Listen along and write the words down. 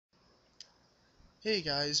Hey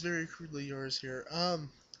guys, very crudely yours here.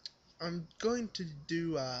 I'm going to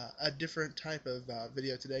do a different type of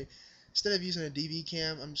video today. Instead of using a DV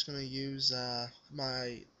cam, I'm just going to use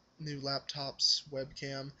my new laptop's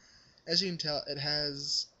webcam. As you can tell, it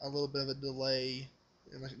has a little bit of a delay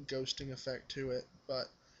and like a ghosting effect to it. But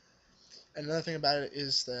another thing about it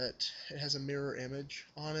is that it has a mirror image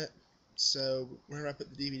on it. So whenever I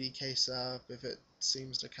put the DVD case up, if it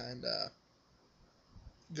seems to kind of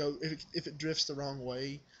if it drifts the wrong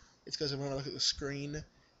way, it's because when I look at the screen,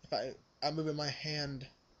 if I'm moving my hand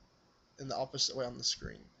in the opposite way on the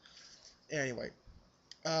screen. Anyway,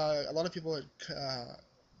 a lot of people had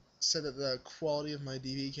said that the quality of my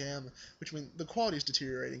DV cam, which means the quality is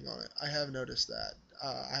deteriorating on it. I have noticed that.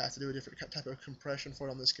 I have to do a different type of compression for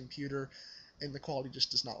it on this computer, and the quality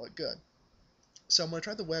just does not look good. So I'm going to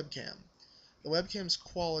try the webcam. The webcam's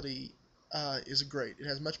quality is great. It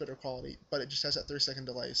has much better quality, but it just has that 30-second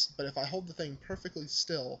delay. But if I hold the thing perfectly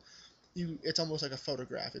still, it's almost like a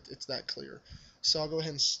photograph. It's that clear. So I'll go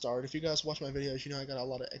ahead and start. If you guys watch my videos, you know I got a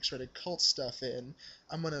lot of X-rated cult stuff in.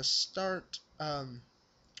 I'm gonna start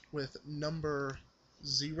with number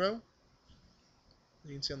 0.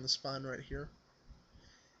 You can see on the spine right here,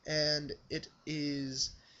 and it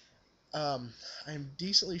is. I'm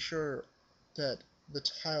decently sure that the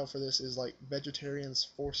title for this is like Vegetarians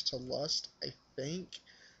Forced to Lust, I think.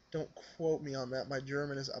 Don't quote me on that. My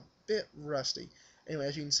German is a bit rusty. Anyway,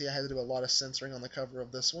 as you can see, I had to do a lot of censoring on the cover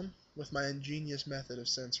of this one with my ingenious method of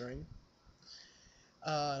censoring.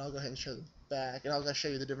 And I'll go ahead and show the back, and I'll show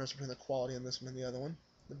you the difference between the quality in this one and the other one.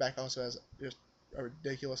 The back also has just a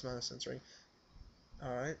ridiculous amount of censoring.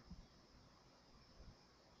 Alright.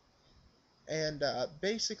 And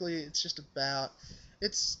basically, it's just about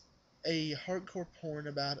it's a hardcore porn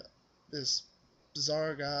about this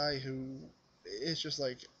bizarre guy who is just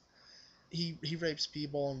like he rapes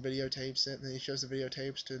people and videotapes it, and then he shows the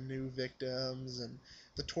videotapes to new victims, and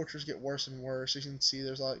the tortures get worse and worse. As you can see,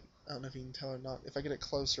 there's like, I don't know if you can tell or not. If I get it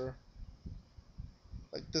closer,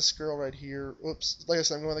 like this girl right here. Oops, like I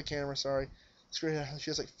said, I'm going with the camera. Sorry. This girl, she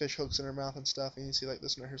has like fish hooks in her mouth and stuff, and you can see like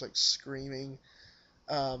this one right here's like screaming.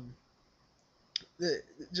 Um,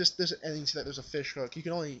 just this, and you can see that there's a fish hook. You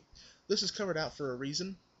can only This is covered out for a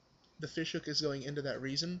reason. The fish hook is going into that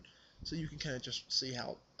reason, so you can kind of just see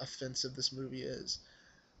how offensive this movie is.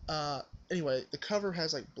 Anyway, the cover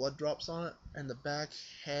has like blood drops on it, and the back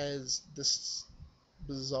has this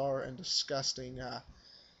bizarre and disgusting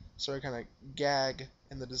sort of kind of gag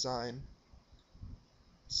in the design.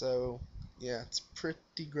 So yeah, it's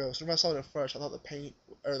pretty gross. When I saw it at first, I thought the paint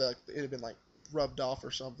or it had been like rubbed off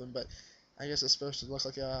or something, but I guess it's supposed to look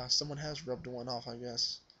like someone has rubbed one off, I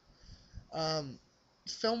guess. Um,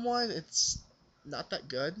 Film-wise, it's not that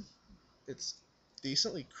good. It's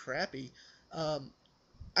decently crappy. Um,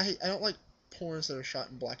 I don't like porns that are shot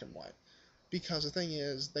in black and white, because the thing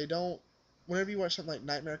is, they don't. Whenever you watch something like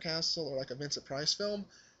Nightmare Castle or like a Vincent Price film,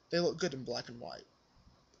 they look good in black and white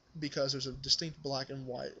because there's a distinct black and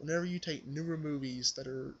white. Whenever you take newer movies that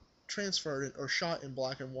are transferred or shot in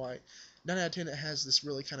black and white, 9 out of 10 it has this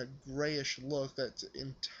really kind of grayish look that's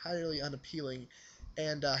entirely unappealing,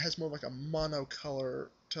 and has more like a monocolor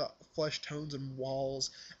to flesh tones and walls,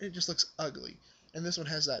 and it just looks ugly. And this one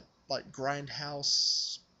has that like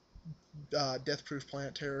grindhouse, Death Proof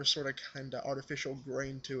Planet Terror sort of kind of artificial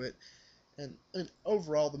grain to it. And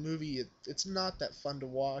overall, the movie, it's not that fun to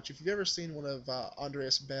watch. If you've ever seen one of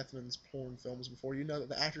Anderes Bethmann's porn films before, you know that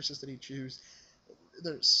the actresses that he chooses,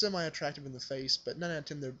 they're semi-attractive in the face, but 9 out of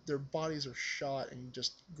 10, their bodies are shot and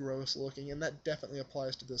just gross looking, and that definitely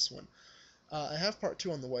applies to this one. I have part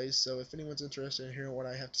 2 on the way, so if anyone's interested in hearing what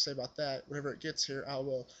I have to say about that, whenever it gets here, I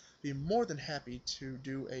will be more than happy to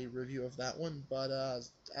do a review of that one. But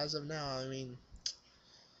as of now, I mean,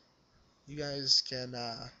 you guys can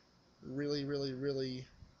really, really, really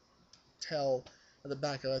tell at the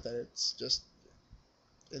back of it that it's just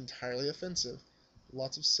entirely offensive.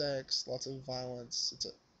 Lots of sex, lots of violence.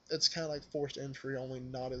 It's kind of like forced entry, only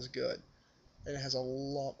not as good. And it has a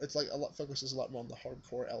lot. It's like a lot focuses a lot more on the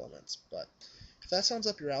hardcore elements. But if that sounds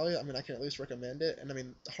up your alley, I mean, I can at least recommend it. And I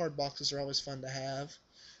mean, the hard boxes are always fun to have.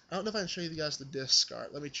 I don't know if I can show you guys the disc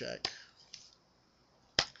art. Let me check.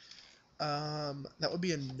 That would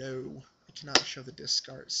be a no. I cannot show the disc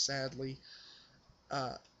art, sadly.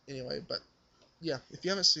 Uh, anyway, but yeah, if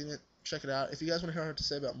you haven't seen it, check it out. If you guys want to hear what I have to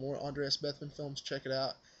say about more Anderes Bethmann films, check it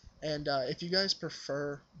out. And if you guys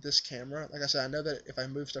prefer this camera, like I said, I know that if I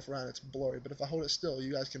move stuff around, it's blurry, but if I hold it still,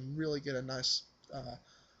 you guys can really get a nice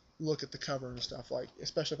look at the cover and stuff, like,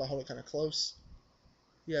 especially if I hold it kind of close.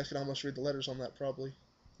 You guys can almost read the letters on that, probably.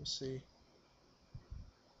 Let's see.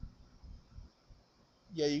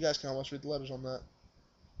 yeah, you guys can almost read the letters on that.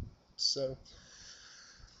 So,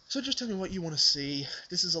 so just tell me what you want to see.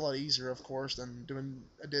 This is a lot easier, of course, than doing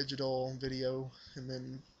a digital video and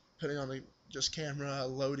then putting on the just camera,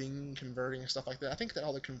 loading, converting, and stuff like that. I think that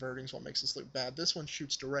all the converting is what makes this look bad. This one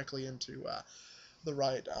shoots directly into the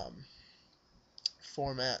right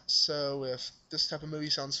format. So if this type of movie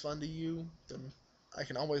sounds fun to you, then I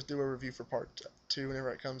can always do a review for part 2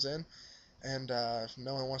 whenever it comes in. And if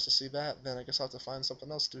no one wants to see that, then I guess I'll have to find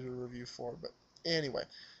something else to do a review for. But anyway,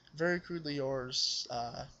 very crudely yours.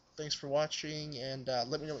 Thanks for watching, and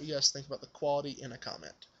let me know what you guys think about the quality in a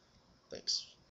comment. Thanks.